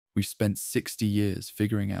We've spent 60 years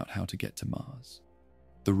figuring out how to get to Mars.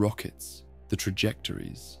 The rockets, the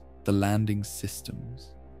trajectories, the landing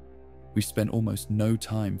systems. We've spent almost no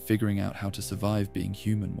time figuring out how to survive being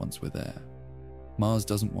human once we're there. Mars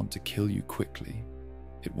doesn't want to kill you quickly.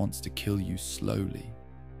 It wants to kill you slowly,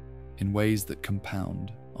 in ways that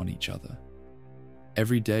compound on each other.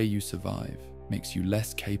 Every day you survive makes you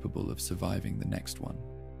less capable of surviving the next one.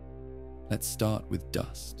 Let's start with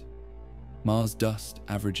dust. Mars dust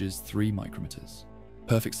averages 3 micrometers,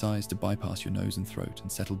 perfect size to bypass your nose and throat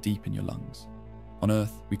and settle deep in your lungs. On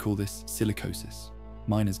Earth, we call this silicosis.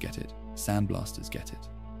 Miners get it, sandblasters get it.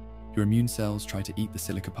 Your immune cells try to eat the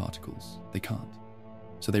silica particles. They can't.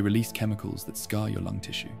 So they release chemicals that scar your lung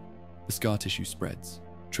tissue. The scar tissue spreads.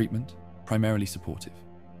 Treatment? Primarily supportive.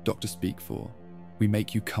 Doctors speak for, we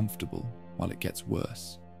make you comfortable while it gets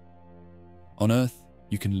worse. On Earth,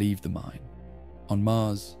 you can leave the mine. On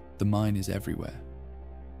Mars, the mine is everywhere.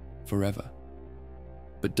 Forever.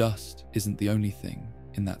 But dust isn't the only thing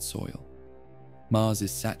in that soil. Mars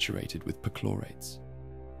is saturated with perchlorates.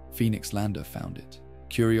 Phoenix Lander found it.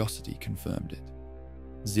 Curiosity confirmed it.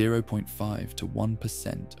 0.5 to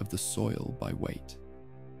 1% of the soil by weight.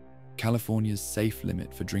 California's safe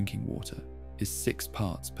limit for drinking water is 6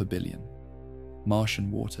 parts per billion.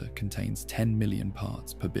 Martian water contains 10 million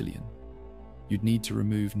parts per billion. You'd need to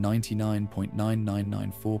remove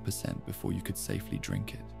 99.9994% before you could safely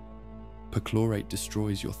drink it. Perchlorate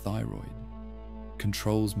destroys your thyroid,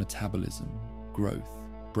 controls metabolism, growth,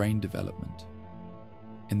 brain development.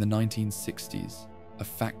 In the 1960s, a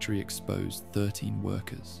factory exposed 13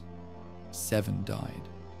 workers. 7 died.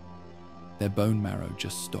 Their bone marrow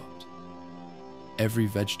just stopped. Every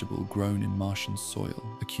vegetable grown in Martian soil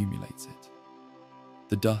accumulates it.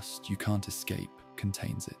 The dust you can't escape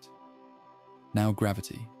contains it. Now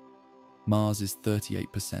gravity. Mars is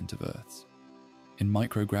 38% of Earth's. In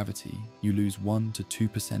microgravity, you lose 1 to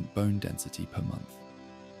 2% bone density per month.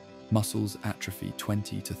 Muscles atrophy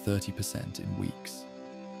 20 to 30% in weeks.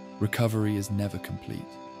 Recovery is never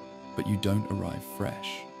complete, but you don't arrive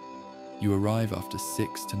fresh. You arrive after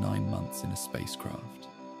 6 to 9 months in a spacecraft.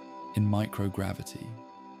 In microgravity,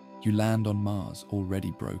 you land on Mars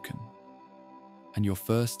already broken. And your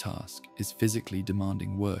first task is physically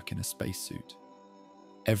demanding work in a spacesuit.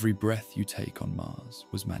 Every breath you take on Mars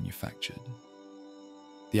was manufactured.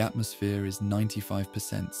 The atmosphere is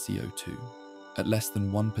 95% CO2, at less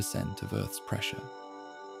than 1% of Earth's pressure.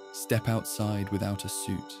 Step outside without a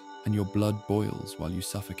suit, and your blood boils while you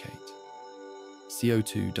suffocate.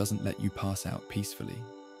 CO2 doesn't let you pass out peacefully.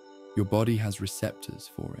 Your body has receptors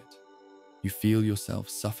for it. You feel yourself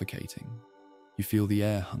suffocating. You feel the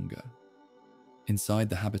air hunger. Inside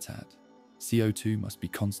the habitat, CO2 must be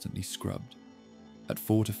constantly scrubbed. At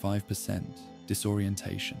 4 to 5%,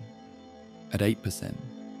 disorientation. At 8%,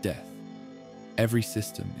 death. Every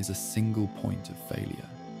system is a single point of failure.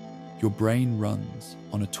 Your brain runs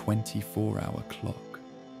on a 24-hour clock.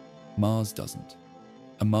 Mars doesn't.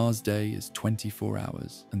 A Mars day is 24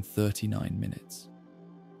 hours and 39 minutes.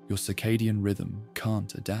 Your circadian rhythm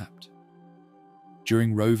can't adapt.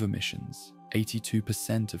 During Rover missions,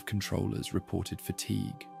 82% of controllers reported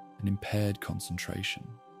fatigue and impaired concentration.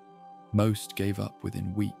 Most gave up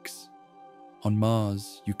within weeks. On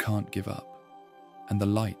Mars, you can't give up, and the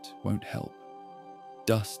light won't help.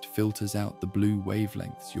 Dust filters out the blue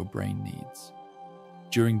wavelengths your brain needs.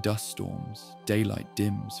 During dust storms, daylight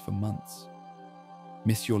dims for months.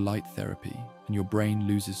 Miss your light therapy, and your brain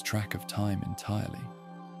loses track of time entirely.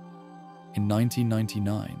 In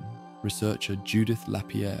 1999, researcher Judith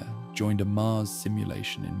Lapierre joined a Mars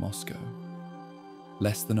simulation in Moscow.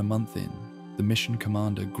 Less than a month in, the mission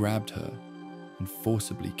commander grabbed her and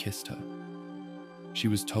forcibly kissed her. She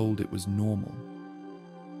was told it was normal.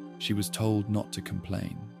 She was told not to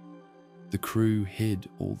complain. The crew hid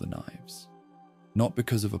all the knives. Not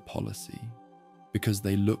because of a policy, because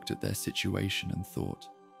they looked at their situation and thought,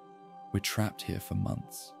 we're trapped here for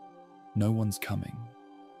months. No one's coming.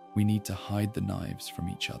 We need to hide the knives from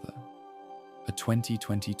each other. A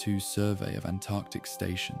 2022 survey of Antarctic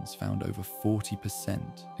stations found over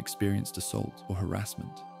 40% experienced assault or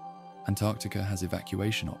harassment. Antarctica has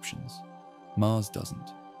evacuation options. Mars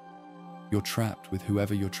doesn't. You're trapped with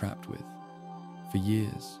whoever you're trapped with. For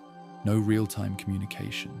years, no real-time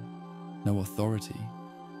communication, no authority,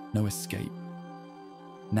 no escape.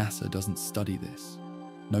 NASA doesn't study this.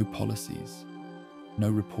 No policies,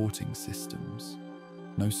 no reporting systems,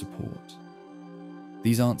 no support.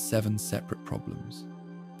 These aren't 7 separate problems.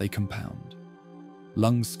 They compound.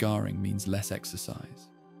 Lung scarring means less exercise.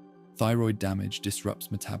 Thyroid damage disrupts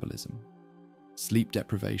metabolism. Sleep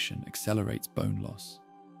deprivation accelerates bone loss.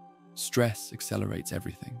 Stress accelerates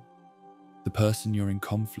everything. The person you're in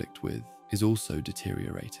conflict with is also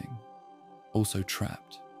deteriorating, also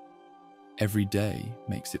trapped. Every day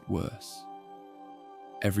makes it worse.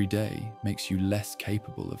 Every day makes you less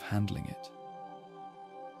capable of handling it.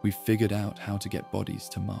 We've figured out how to get bodies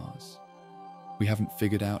to Mars. We haven't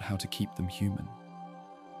figured out how to keep them human.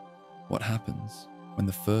 What happens when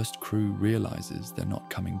the first crew realizes they're not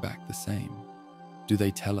coming back the same? Do they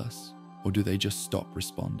tell us, or do they just stop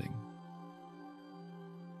responding?